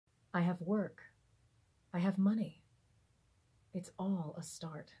I have work. I have money. It's all a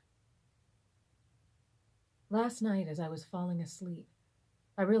start. Last night, as I was falling asleep,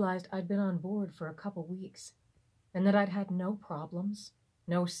 I realized I'd been on board for a couple weeks, and that I'd had no problems,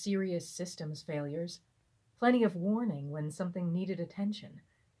 no serious systems failures, plenty of warning when something needed attention.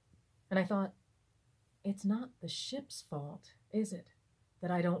 And I thought, it's not the ship's fault, is it,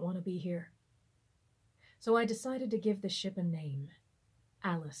 that I don't want to be here? So I decided to give the ship a name,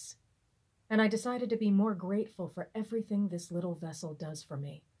 Alice, and I decided to be more grateful for everything this little vessel does for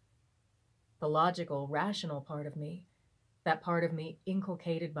me. The logical, rational part of me, that part of me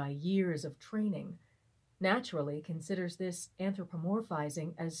inculcated by years of training, naturally considers this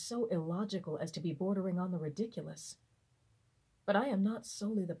anthropomorphizing as so illogical as to be bordering on the ridiculous. But I am not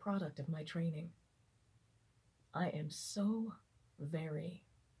solely the product of my training. I am so very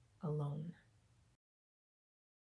alone.